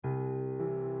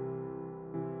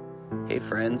Hey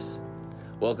friends,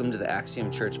 welcome to the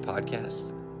Axiom Church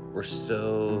podcast. We're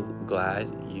so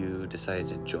glad you decided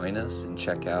to join us and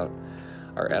check out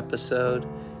our episode.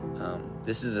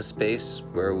 This is a space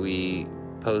where we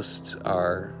post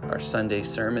our Sunday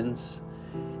sermons,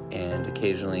 and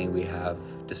occasionally we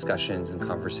have discussions and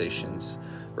conversations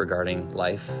regarding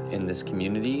life in this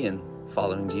community and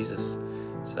following Jesus.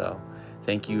 So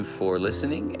thank you for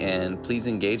listening, and please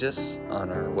engage us on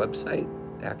our website,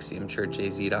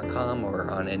 axiomchurchaz.com,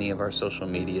 or on any of our social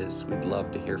medias. We'd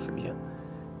love to hear from you.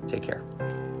 Take care.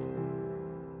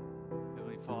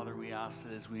 Heavenly Father, we ask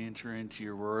that as we enter into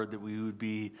your word that we would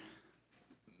be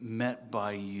met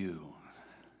by you,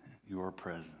 your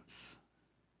presence.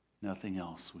 Nothing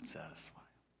else would satisfy.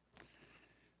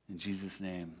 In Jesus'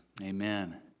 name,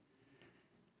 amen.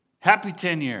 Happy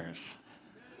 10 years.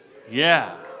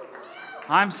 Yeah.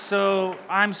 I'm so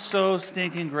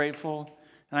stinking grateful.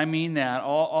 And I mean that.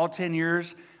 All 10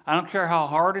 years, I don't care how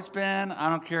hard it's been. I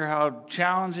don't care how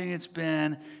challenging it's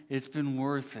been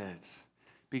worth it.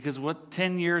 Because what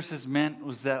 10 years has meant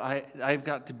was that I've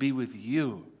got to be with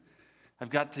you. I've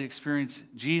got to experience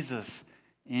Jesus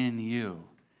in you.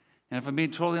 And if I'm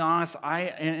being totally honest,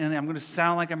 and I'm going to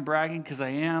sound like I'm bragging because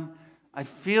I am, I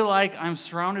feel like I'm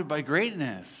surrounded by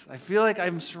greatness. I feel like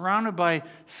I'm surrounded by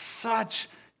such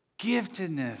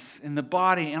giftedness in the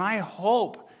body. And I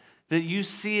hope that you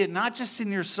see it not just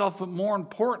in yourself, but more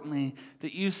importantly,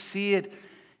 that you see it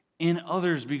in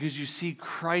others because you see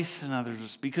Christ in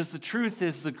others. Because the truth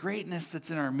is, the greatness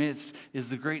that's in our midst is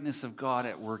the greatness of God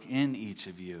at work in each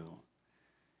of you.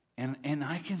 And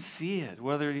I can see it,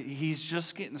 whether he's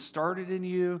just getting started in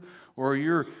you or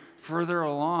you're further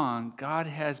along. God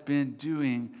has been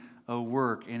doing a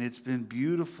work, and it's been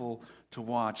beautiful to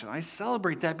watch. And I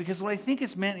celebrate that because what I think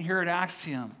is meant here at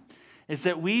Axiom is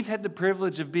that we've had the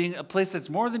privilege of being a place that's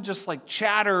more than just like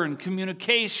chatter and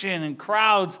communication and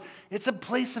crowds. It's a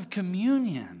place of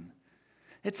communion.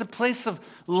 It's a place of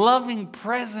loving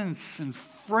presence and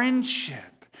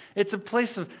friendship. It's a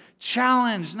place of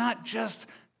challenge, not just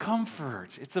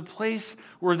comfort. It's a place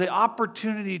where the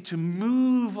opportunity to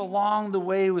move along the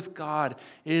way with God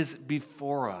is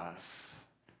before us.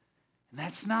 And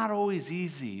that's not always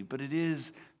easy, but it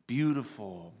is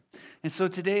beautiful. And so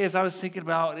today, as I was thinking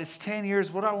about, it's 10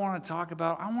 years, what I want to talk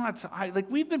about,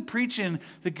 we've been preaching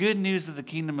the good news of the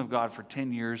kingdom of God for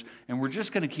 10 years, and we're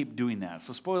just going to keep doing that.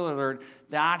 So spoiler alert,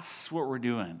 that's what we're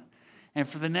doing. And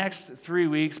for the next 3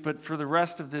 weeks, but for the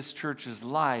rest of this church's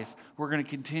life, we're going to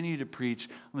continue to preach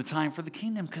on the time for the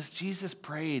kingdom because Jesus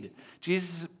prayed.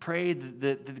 Jesus prayed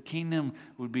that the kingdom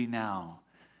would be now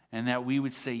and that we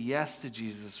would say yes to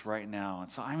Jesus right now.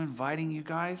 And so I'm inviting you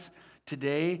guys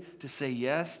today to say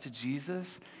yes to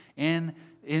Jesus and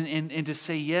to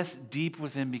say yes deep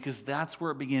with him, because that's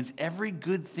where it begins. Every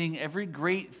good thing, every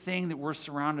great thing that we're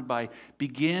surrounded by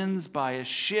begins by a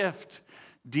shift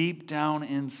deep down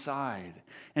inside.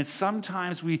 And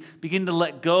sometimes we begin to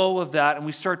let go of that and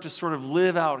we start to sort of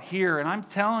live out here. And I'm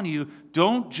telling you,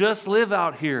 don't just live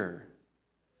out here.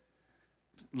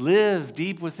 Live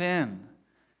deep within,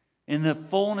 in the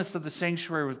fullness of the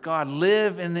sanctuary with God.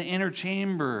 Live in the inner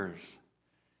chambers.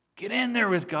 Get in there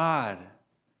with God.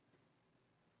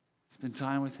 Spend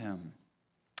time with him.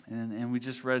 And we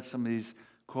just read some of these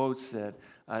quotes that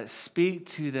speak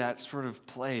to that sort of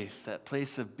place, that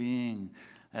place of being,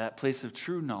 that place of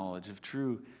true knowledge, of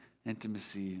true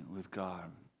intimacy with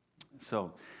God.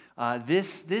 So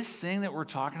this thing that we're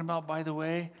talking about, by the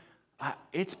way,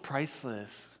 it's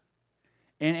priceless.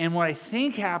 And what I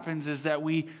think happens is that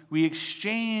we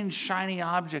exchange shiny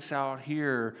objects out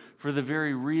here for the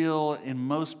very real and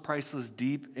most priceless,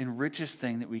 deep, and richest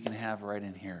thing that we can have right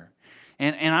in here.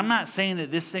 And I'm not saying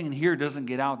that this thing in here doesn't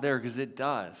get out there, because it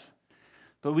does.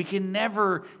 But we can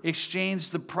never exchange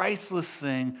the priceless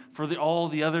thing for all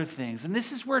the other things. And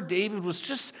this is where David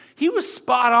he was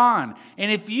spot on.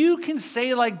 And if you can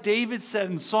say like David said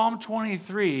in Psalm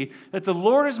 23, that the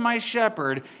Lord is my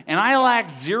shepherd and I lack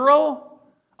zero,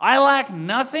 I lack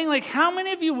nothing. Like, how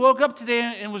many of you woke up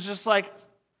today and was just like,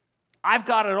 I've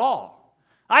got it all.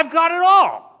 I've got it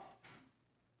all.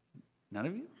 None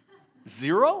of you?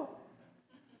 Zero?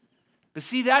 But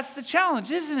see, that's the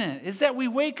challenge, isn't it? Is that we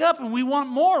wake up and we want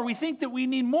more. We think that we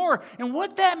need more. And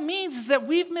what that means is that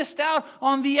we've missed out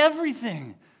on the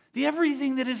everything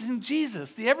that is in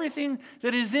Jesus, the everything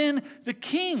that is in the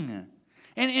King.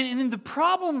 And the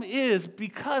problem is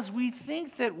because we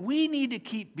think that we need to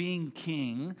keep being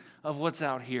king of what's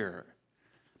out here.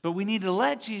 But we need to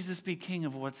let Jesus be king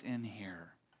of what's in here.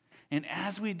 And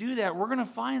as we do that, we're going to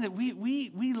find that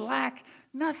we lack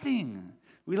nothing.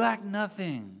 We lack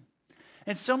nothing.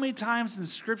 And so many times in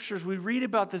scriptures, we read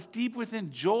about this deep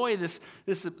within joy, this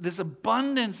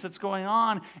abundance that's going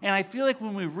on. And I feel like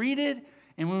when we read it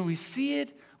and when we see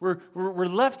it, we're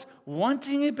left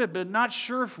wanting it, but not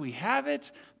sure if we have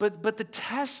it. But the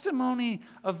testimony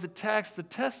of the text, the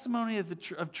testimony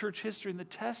of church history, and the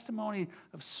testimony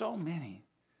of so many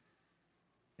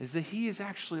is that He is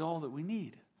actually all that we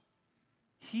need.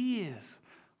 He is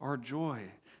our joy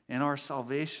and our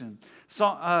salvation. So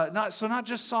not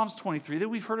just Psalms 23, that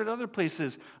we've heard at other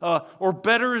places. Or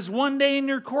better is one day in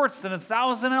your courts than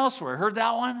 1,000 elsewhere. Heard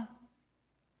that one?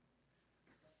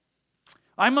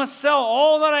 I must sell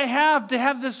all that I have to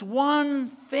have this one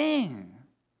thing.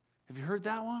 Have you heard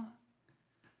that one?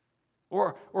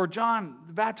 Or John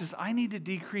the Baptist, I need to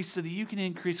decrease so that you can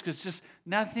increase, because just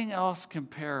nothing else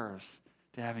compares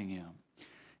to having Him.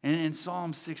 And in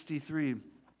Psalm 63,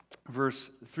 verse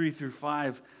 3 through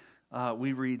 5,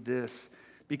 we read this: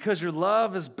 because your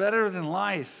love is better than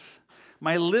life,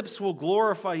 my lips will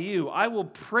glorify you. I will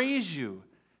praise you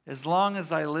as long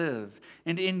as I live.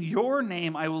 And in your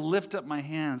name I will lift up my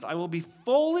hands. I will be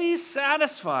fully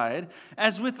satisfied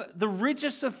as with the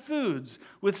richest of foods.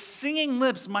 With singing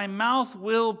lips my mouth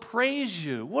will praise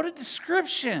you. What a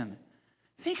description.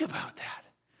 Think about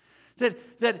that.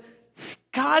 That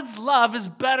God's love is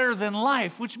better than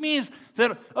life, which means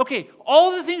that, okay,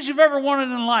 all the things you've ever wanted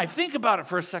in life, think about it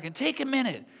for a second. Take a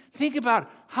minute. Think about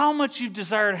how much you've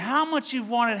desired, how much you've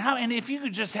wanted, and if you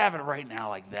could just have it right now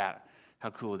like that, how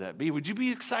cool would that be? Would you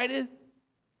be excited?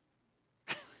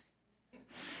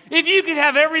 If you could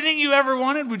have everything you ever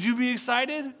wanted, would you be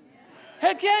excited? Yeah.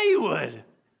 Heck yeah, you would.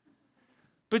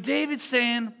 But David's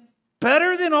saying,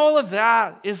 better than all of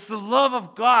that is the love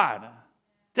of God.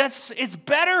 It's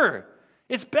better.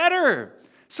 It's better.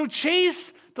 So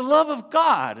chase the love of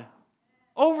God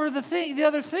over the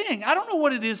other thing. I don't know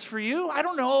what it is for you. I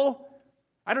don't know.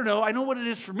 I know what it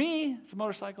is for me. It's a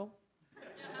motorcycle.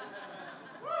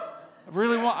 I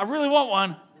really want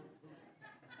one.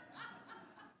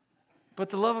 But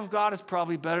the love of God is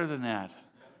probably better than that.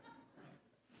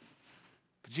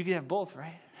 But you can have both,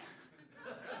 right?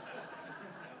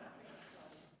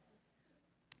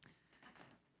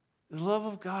 The love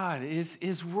of God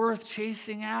is worth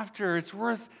chasing after. It's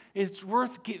worth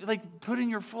like putting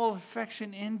your full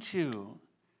affection into.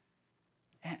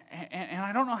 And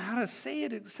I don't know how to say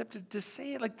it except to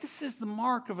say it like this is the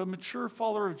mark of a mature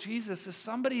follower of Jesus, is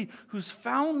somebody who's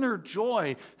found their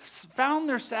joy, found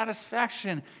their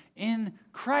satisfaction in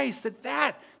Christ.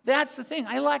 That's the thing.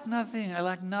 I lack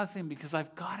nothing because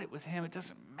I've got it with Him. It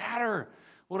doesn't matter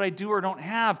what I do or don't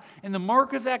have. And the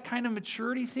mark of that kind of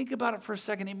maturity, think about it for a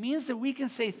second. It means that we can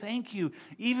say thank you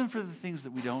even for the things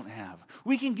that we don't have.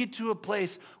 We can get to a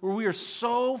place where we are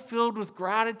so filled with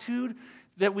gratitude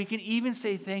that we can even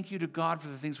say thank you to God for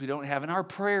the things we don't have. And our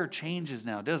prayer changes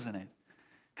now, doesn't it?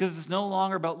 Because it's no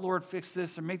longer about, Lord, fix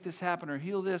this or make this happen or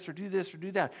heal this or do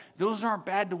that. Those aren't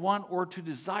bad to want or to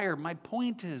desire. My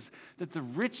point is that the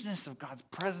richness of God's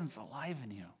presence alive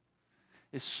in you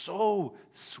is so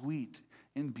sweet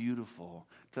and beautiful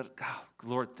that, oh,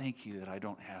 Lord, thank you that I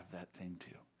don't have that thing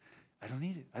too. I don't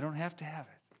need it. I don't have to have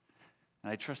it.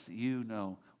 And I trust that you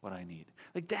know what I need.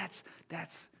 Like that's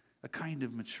a kind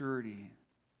of maturity.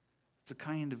 It's a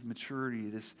kind of maturity,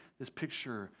 this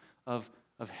picture of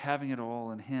having it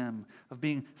all in Him, of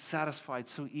being satisfied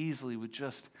so easily with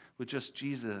just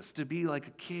Jesus, to be like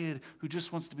a kid who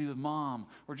just wants to be with mom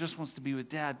or just wants to be with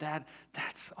dad.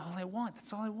 That's all I want.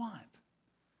 That's all I want.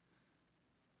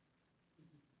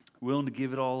 Willing to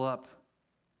give it all up.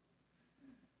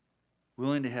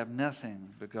 Willing to have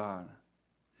nothing but God.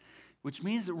 Which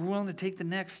means that we're willing to take the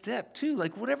next step too,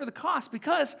 like whatever the cost,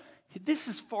 because this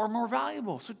is far more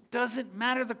valuable. So it doesn't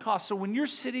matter the cost. So when you're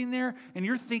sitting there and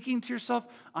you're thinking to yourself,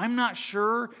 I'm not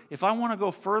sure if I want to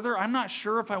go further, I'm not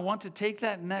sure if I want to take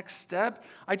that next step,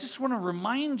 I just want to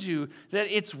remind you that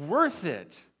it's worth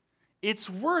it. It's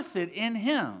worth it in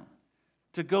Him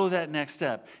to go that next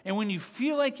step. And when you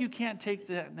feel like you can't take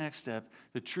that next step,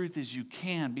 the truth is you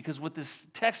can, because what this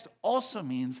text also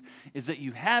means is that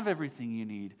you have everything you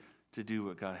need to do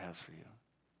what God has for you.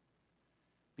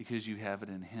 Because you have it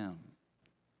in Him.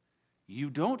 You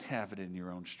don't have it in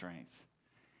your own strength.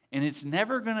 And it's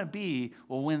never going to be,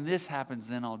 well, when this happens,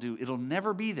 then I'll do. It'll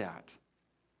never be that.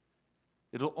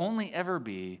 It'll only ever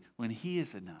be when He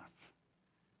is enough.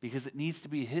 Because it needs to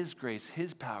be His grace,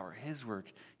 His power, His work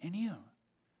in you.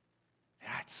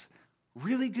 That's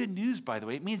really good news, by the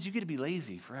way. It means you get to be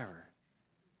lazy forever.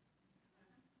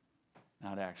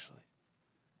 Not actually.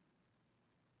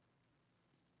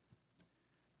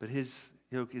 But His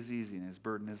yoke is easy and His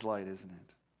burden is light, isn't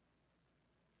it?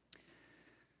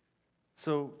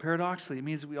 So paradoxically, it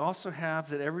means that we also have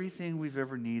that everything we've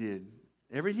ever needed,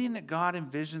 everything that God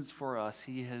envisions for us,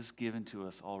 He has given to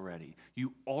us already.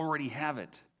 You already have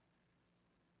it.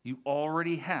 You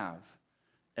already have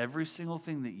every single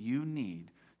thing that you need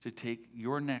to take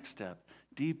your next step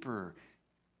deeper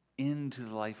into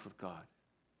the life with God.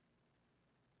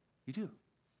 You do.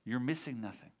 You're missing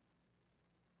nothing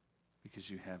because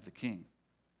you have the King.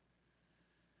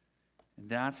 And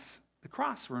that's the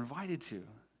cross we're invited to,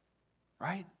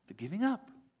 right? The giving up.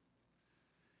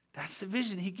 That's the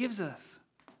vision He gives us.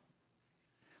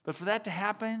 But for that to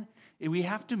happen, we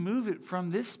have to move it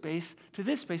from this space to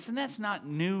this space. And that's not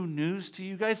new news to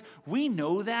you guys. We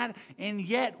know that, and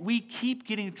yet we keep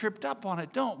getting tripped up on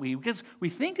it, don't we? Because we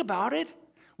think about it,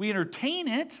 we entertain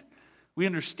it, we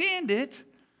understand it,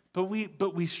 but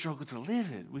we struggle to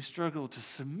live it. We struggle to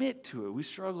submit to it. We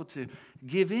struggle to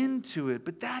give in to it.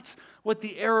 But that's what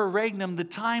the era regnum, the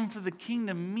time for the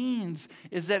kingdom, means,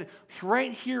 is that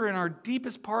right here in our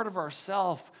deepest part of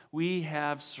ourself, we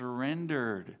have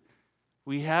surrendered.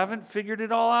 We haven't figured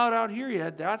it all out here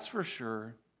yet, that's for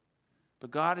sure.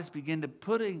 But God has begun to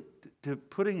putting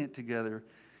it together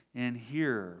in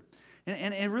here.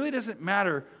 And it really doesn't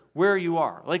matter where you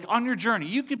are. Like on your journey,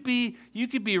 you could be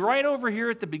right over here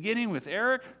at the beginning with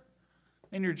Eric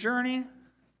in your journey.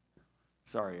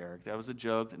 Sorry, Eric, that was a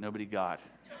joke that nobody got.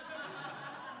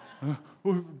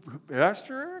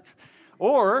 Pastor Eric?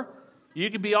 Or you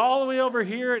could be all the way over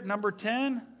here at number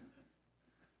 10.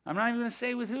 I'm not even going to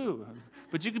say with who.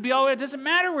 But you could be all the way, it doesn't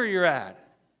matter where you're at.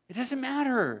 It doesn't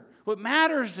matter. What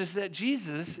matters is that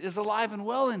Jesus is alive and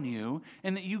well in you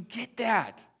and that you get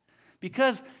that.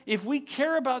 Because if we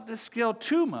care about this scale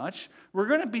too much, we're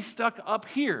going to be stuck up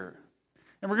here.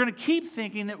 And we're going to keep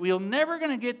thinking that we're never going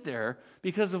to get there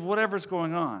because of whatever's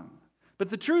going on.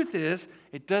 But the truth is,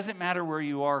 it doesn't matter where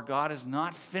you are. God is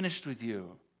not finished with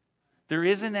you. There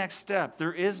is a next step.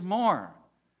 There is more.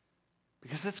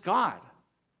 Because it's God.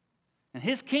 And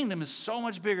His kingdom is so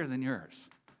much bigger than yours.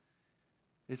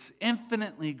 It's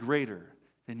infinitely greater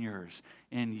than yours.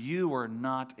 And you are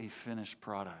not a finished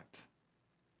product.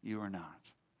 You are not.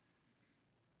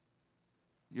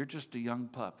 You're just a young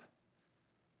pup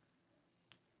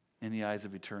in the eyes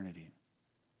of eternity.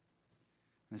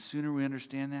 And the sooner we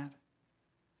understand that,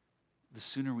 the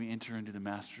sooner we enter into the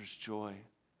Master's joy.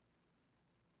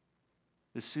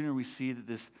 The sooner we see that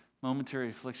this momentary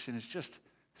affliction is just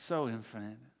so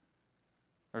infinite,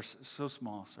 or so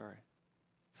small,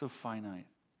 so finite.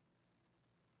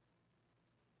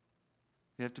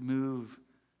 We have to move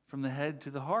from the head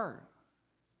to the heart.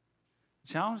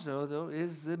 The challenge, though,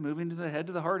 is that moving to the head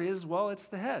to the heart is, well, it's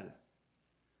the head.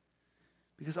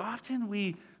 Because often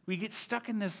we get stuck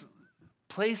in this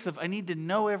place of, I need to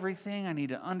know everything, I need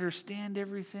to understand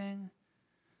everything.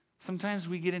 Sometimes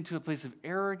we get into a place of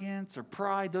arrogance or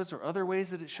pride. Those are other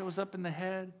ways that it shows up in the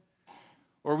head.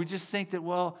 Or we just think that,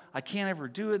 well, I can't ever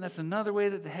do it, and that's another way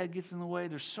that the head gets in the way.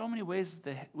 There's so many ways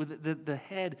that the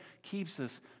head keeps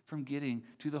us from getting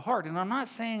to the heart. And I'm not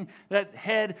saying that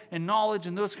head and knowledge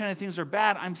and those kind of things are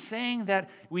bad. I'm saying that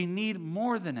we need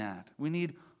more than that. We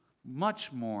need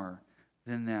much more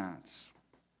than that.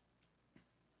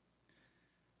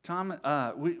 Tom,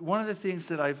 one of the things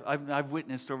that I've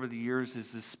witnessed over the years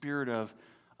is the spirit of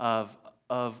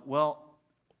well,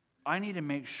 I need to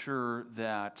make sure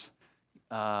that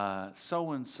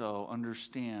so-and-so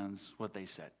understands what they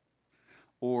said.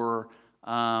 Or,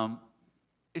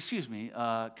 excuse me,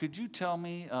 could you tell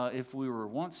me if we were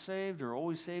once saved or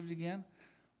always saved again?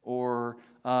 Or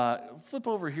flip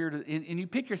over here, and you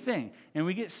pick your thing. And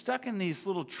we get stuck in these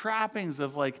little trappings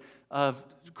of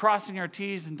crossing our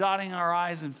T's and dotting our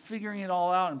I's and figuring it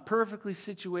all out and perfectly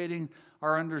situating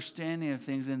our understanding of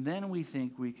things. And then we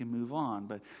think we can move on.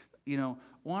 But,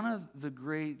 one of the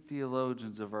great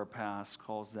theologians of our past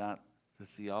calls that the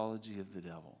theology of the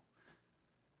devil,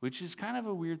 which is kind of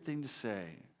a weird thing to say.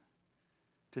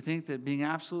 To think that being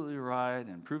absolutely right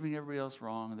and proving everybody else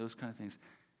wrong and those kind of things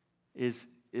is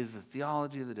the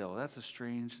theology of the devil. That's a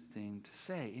strange thing to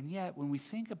say. And yet, when we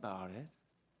think about it,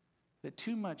 that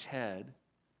too much head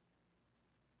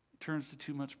turns to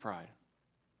too much pride.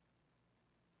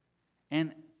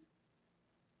 And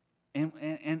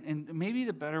maybe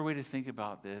the better way to think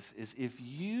about this is if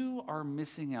you are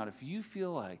missing out, if you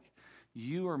feel like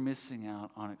you are missing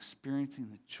out on experiencing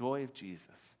the joy of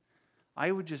Jesus,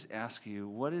 I would just ask you,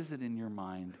 what is it in your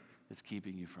mind that's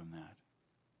keeping you from that?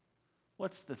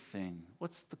 What's the thing?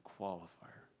 What's the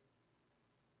qualifier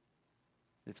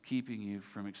that's keeping you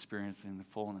from experiencing the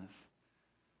fullness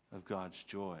of God's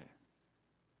joy?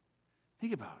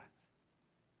 Think about it.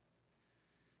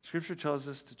 Scripture tells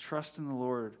us to trust in the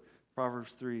Lord.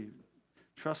 Proverbs 3,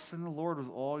 Trust in the Lord with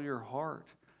all your heart.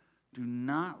 Do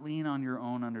not lean on your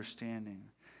own understanding.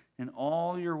 In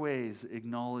all your ways,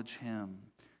 acknowledge him,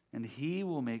 and he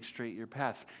will make straight your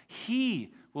paths.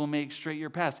 He will make straight your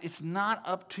paths. It's not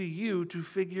up to you to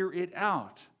figure it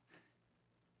out.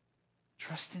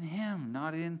 Trust in him,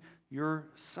 not in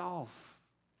yourself.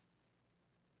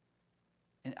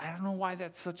 And I don't know why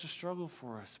that's such a struggle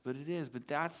for us, but it is. But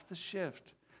that's the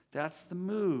shift. That's the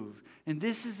move. And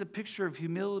this is a picture of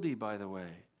humility, by the way.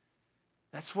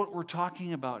 That's what we're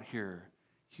talking about here.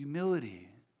 Humility.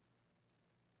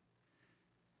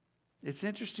 It's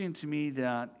interesting to me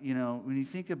that, when you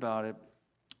think about it,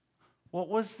 what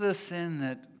was the sin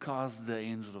that caused the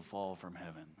angel to fall from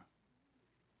heaven?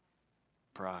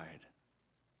 Pride.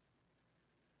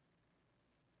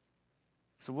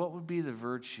 So what would be the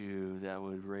virtue that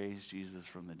would raise Jesus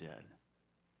from the dead?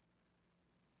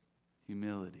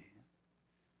 Humility.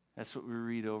 That's what we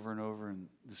read over and over in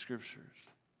the scriptures.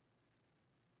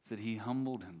 It's that he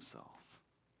humbled himself,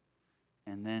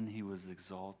 and then he was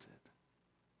exalted.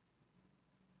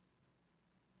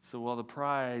 So while the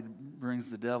pride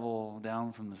brings the devil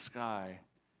down from the sky,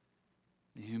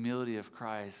 the humility of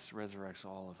Christ resurrects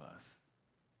all of us.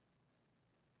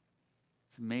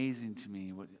 It's amazing to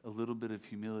me what a little bit of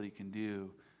humility can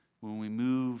do when we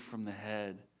move from the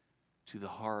head to the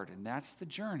heart. And that's the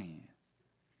journey.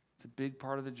 It's a big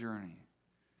part of the journey,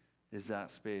 is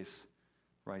that space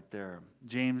right there.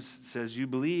 James says, you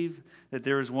believe that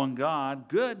there is one God.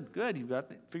 Good. You've got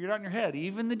that figured out in your head.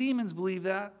 Even the demons believe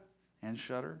that and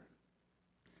shudder.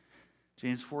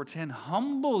 James 4:10,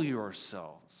 humble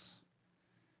yourselves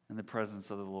in the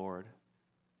presence of the Lord,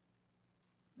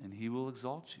 and he will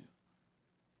exalt you.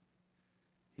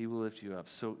 He will lift you up.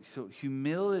 So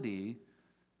humility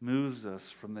moves us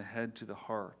from the head to the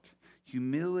heart.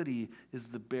 Humility is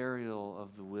the burial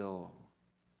of the will.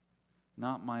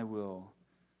 Not my will,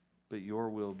 but your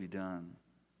will be done.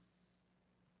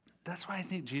 That's why I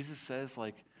think Jesus says,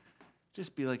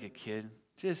 just be like a kid.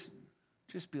 Just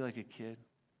be like a kid.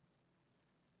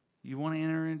 You want to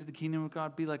enter into the kingdom of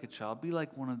God? Be like a child. Be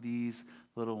like one of these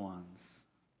little ones.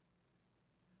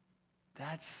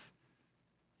 That's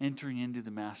entering into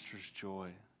the Master's joy.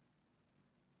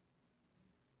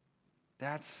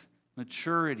 That's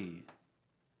maturity,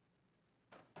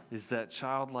 is that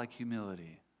childlike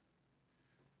humility,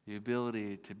 the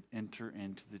ability to enter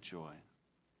into the joy.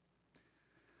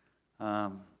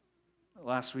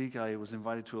 Last week I was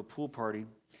invited to a pool party,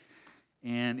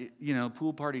 and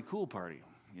pool party, cool party,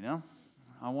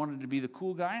 I wanted to be the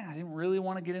cool guy. I didn't really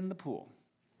want to get in the pool.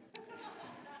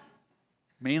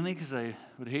 Mainly because I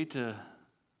would hate to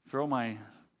throw my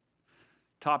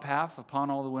top half upon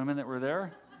all the women that were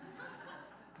there.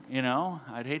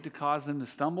 I'd hate to cause them to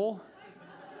stumble.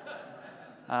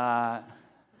 No,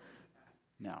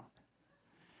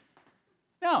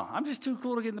 I'm just too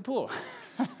cool to get in the pool.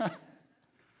 A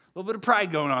little bit of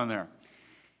pride going on there.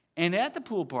 And at the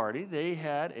pool party, they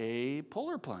had a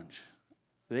polar plunge.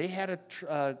 They had a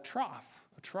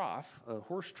trough, a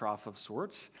horse trough of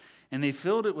sorts, and they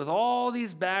filled it with all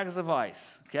these bags of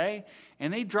ice, okay?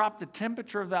 And they dropped the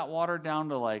temperature of that water down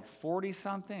to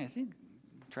 40-something. I think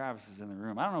Travis is in the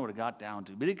room. I don't know what it got down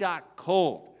to, but it got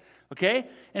cold, okay?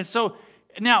 And so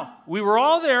now, we were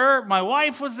all there. My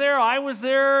wife was there. I was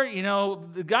there.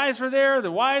 The guys were there.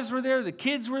 The wives were there. The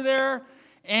kids were there.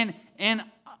 And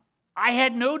I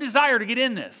had no desire to get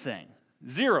in this thing.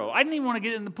 Zero. I didn't even want to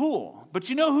get in the pool. But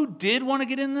you know who did want to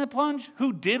get in the plunge?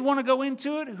 Who did want to go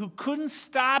into it? Who couldn't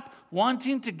stop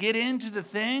wanting to get into the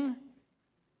thing?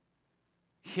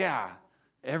 Yeah,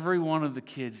 every one of the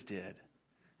kids did.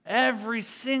 Every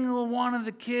single one of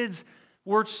the kids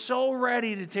were so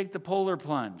ready to take the polar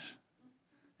plunge.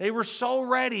 They were so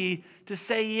ready to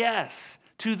say yes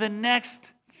to the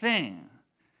next thing.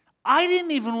 I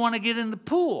didn't even want to get in the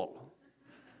pool,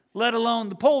 let alone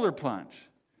the polar plunge.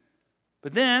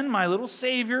 But then my little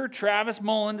savior, Travis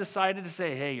Mullen, decided to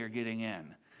say, hey, you're getting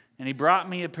in. And he brought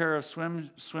me a pair of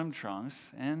swim trunks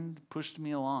and pushed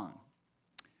me along.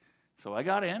 So I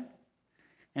got in.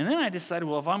 And then I decided,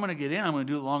 well, if I'm going to get in, I'm going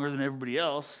to do it longer than everybody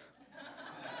else.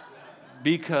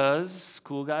 Because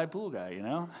cool guy, pool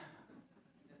guy,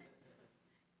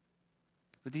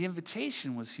 But the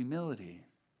invitation was humility.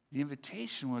 The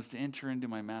invitation was to enter into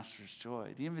my Master's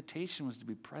joy. The invitation was to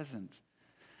be present,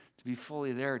 to be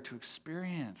fully there, to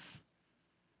experience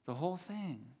the whole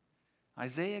thing.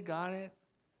 Isaiah got it.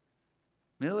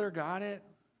 Miller got it.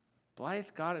 Blythe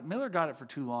got it. Miller got it for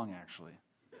too long, actually.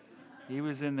 He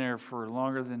was in there for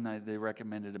longer than the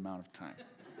recommended amount of time.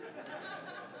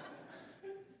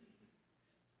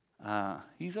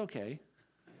 He's okay.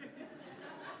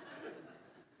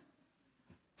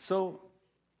 So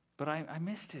but I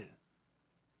missed it.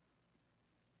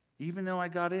 Even though I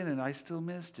got in it, I still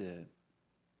missed it.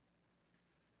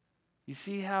 You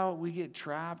see how we get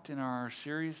trapped in our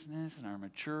seriousness and our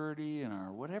maturity and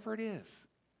our whatever it is.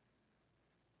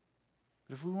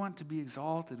 But if we want to be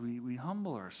exalted, we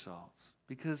humble ourselves,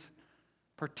 because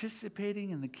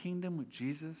participating in the kingdom with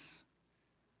Jesus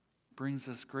brings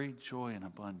us great joy and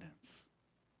abundance.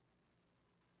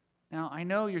 Now, I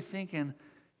know you're thinking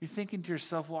to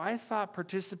yourself, well, I thought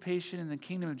participation in the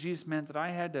kingdom of Jesus meant that I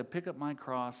had to pick up my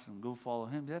cross and go follow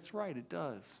him. That's right, it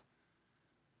does.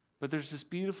 But there's this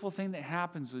beautiful thing that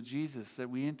happens with Jesus,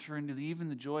 that we enter into even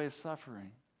the joy of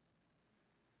suffering.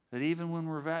 That even when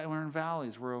we're in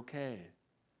valleys, we're okay.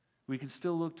 We can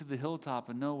still look to the hilltop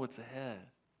and know what's ahead.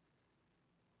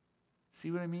 See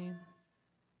what I mean?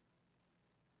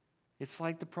 It's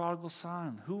like the prodigal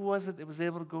son. Who was it that was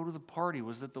able to go to the party?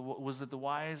 Was it the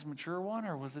wise, mature one,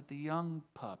 or was it the young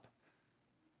pup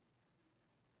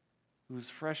who was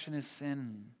fresh in his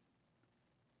sin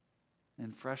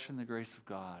and fresh in the grace of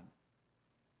God?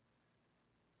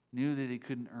 Knew that he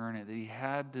couldn't earn it, that he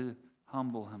had to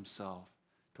humble himself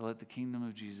to let the kingdom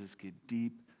of Jesus get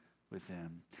deep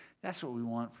within. That's what we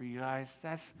want for you guys.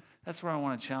 That's what I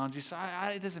want to challenge you. So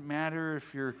it doesn't matter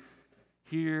if you're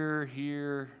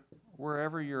here,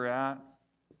 wherever you're at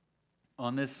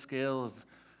on this scale of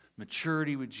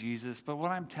maturity with Jesus. But what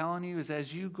I'm telling you is,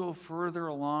 as you go further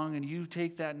along and you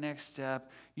take that next step,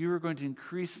 you are going to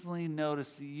increasingly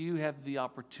notice that you have the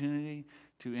opportunity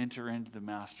to enter into the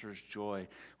Master's joy,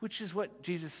 which is what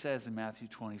Jesus says in Matthew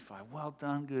 25. Well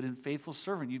done, good and faithful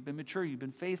servant. You've been mature, you've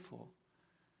been faithful.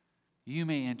 You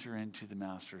may enter into the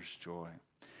Master's joy.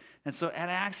 And so at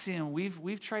Axiom,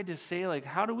 we've tried to say, like,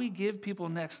 how do we give people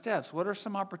next steps? What are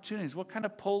some opportunities? What kind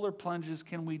of polar plunges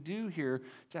can we do here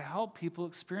to help people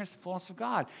experience the fullness of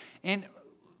God? And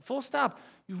full stop,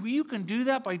 you can do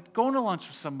that by going to lunch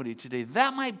with somebody today.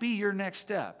 That might be your next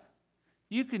step.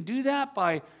 You can do that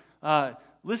by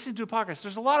listening to a podcast.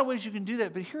 There's a lot of ways you can do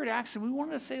that, but here at Axiom, we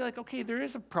wanted to say, like, okay, there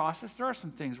is a process. There are some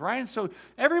things, right? And so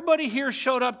everybody here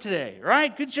showed up today,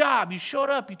 right? Good job. You showed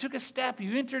up. You took a step.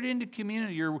 You entered into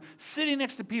community. You're sitting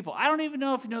next to people. I don't even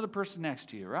know if you know the person next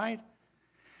to you, right?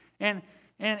 And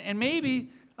maybe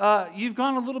you've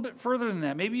gone a little bit further than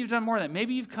that. Maybe you've done more than that.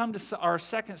 Maybe you've come to our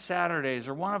second Saturdays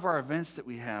or one of our events that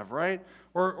we have, right?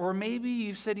 Or maybe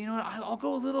you've said, you know what, I'll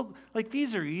go a little, like,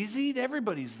 these are easy.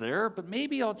 Everybody's there. But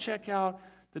maybe I'll check out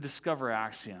the Discover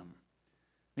Axiom.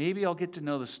 Maybe I'll get to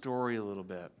know the story a little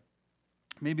bit.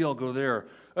 Maybe I'll go there.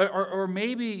 Or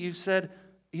maybe you've said,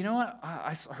 you know what,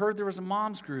 I heard there was a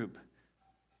mom's group,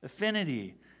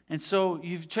 Affinity. And so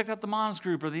you've checked out the moms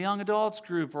group or the young adults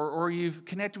group, or you've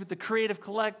connected with the creative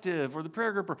collective or the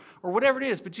prayer group or whatever it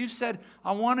is. But you've said,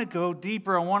 I want to go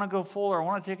deeper. I want to go fuller. I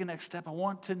want to take a next step. I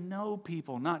want to know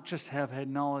people, not just have head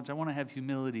knowledge. I want to have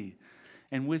humility.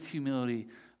 And with humility,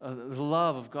 the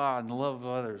love of God and the love of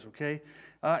others, okay?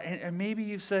 And maybe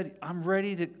you've said, I'm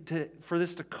ready for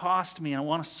this to cost me. I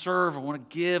want to serve. I want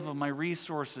to give of my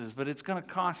resources, but it's going to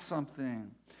cost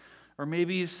something. Or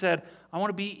maybe you've said, I want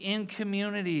to be in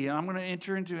community. I'm going to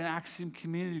enter into an Axiom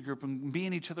community group and be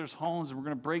in each other's homes, and we're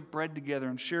going to break bread together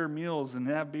and share meals and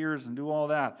have beers and do all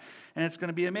that. And it's going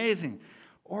to be amazing.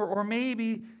 Or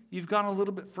maybe you've gone a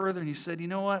little bit further and you said, you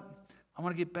know what? I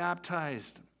want to get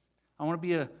baptized. I want to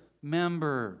be a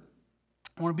member.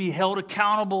 I want to be held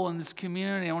accountable in this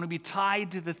community. I want to be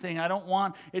tied to the thing. I don't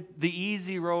want it the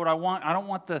easy road. I don't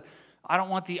want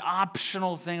the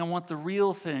optional thing. I want the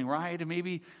real thing, right? And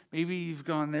maybe you've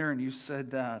gone there and you've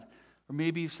said that. Or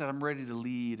maybe you've said, I'm ready to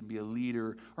lead and be a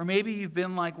leader. Or maybe you've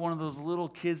been like one of those little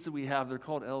kids that we have. They're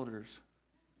called elders.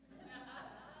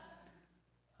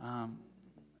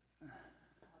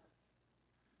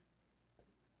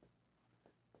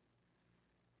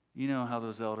 You know how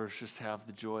those elders just have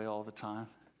the joy all the time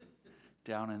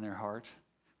down in their heart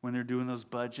when they're doing those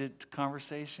budget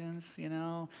conversations, you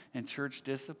know, and church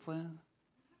discipline.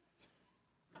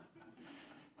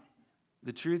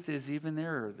 The truth is, even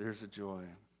there's a joy.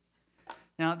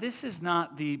 Now, this is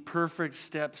not the perfect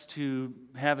steps to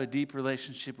have a deep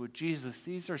relationship with Jesus.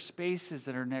 These are spaces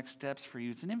that are next steps for you.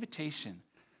 It's an invitation.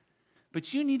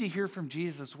 But you need to hear from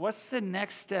Jesus. What's the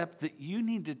next step that you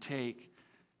need to take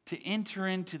to enter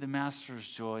into the Master's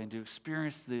joy and to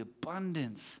experience the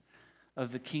abundance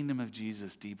of the kingdom of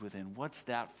Jesus deep within? What's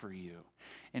that for you?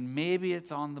 And maybe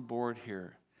it's on the board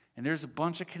here. And there's a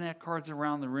bunch of Connect cards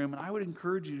around the room, and I would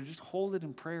encourage you to just hold it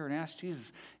in prayer and ask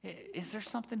Jesus, is there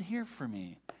something here for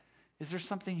me? Is there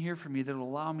something here for me that will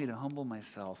allow me to humble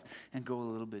myself and go a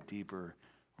little bit deeper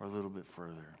or a little bit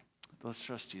further? Let's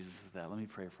trust Jesus with that. Let me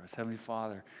pray for us. Heavenly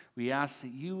Father, we ask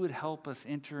that you would help us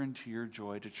enter into your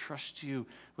joy, to trust you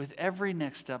with every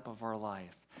next step of our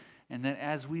life. And that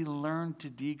as we learn to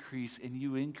decrease and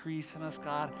you increase in us,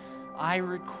 God, I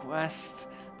request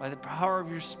by the power of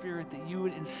your Spirit that you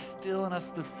would instill in us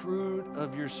the fruit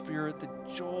of your Spirit, the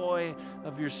joy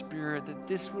of your Spirit, that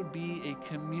this would be a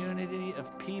community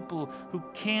of people who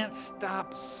can't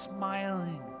stop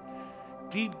smiling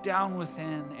deep down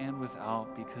within and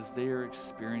without, because they are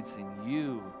experiencing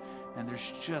you. And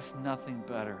there's just nothing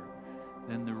better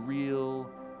than the real,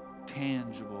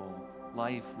 tangible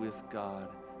life with God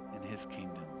in his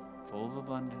kingdom, full of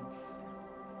abundance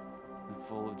and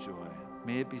full of joy.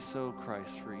 May it be so,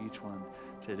 Christ, for each one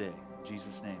today. In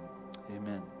Jesus' name,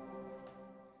 amen.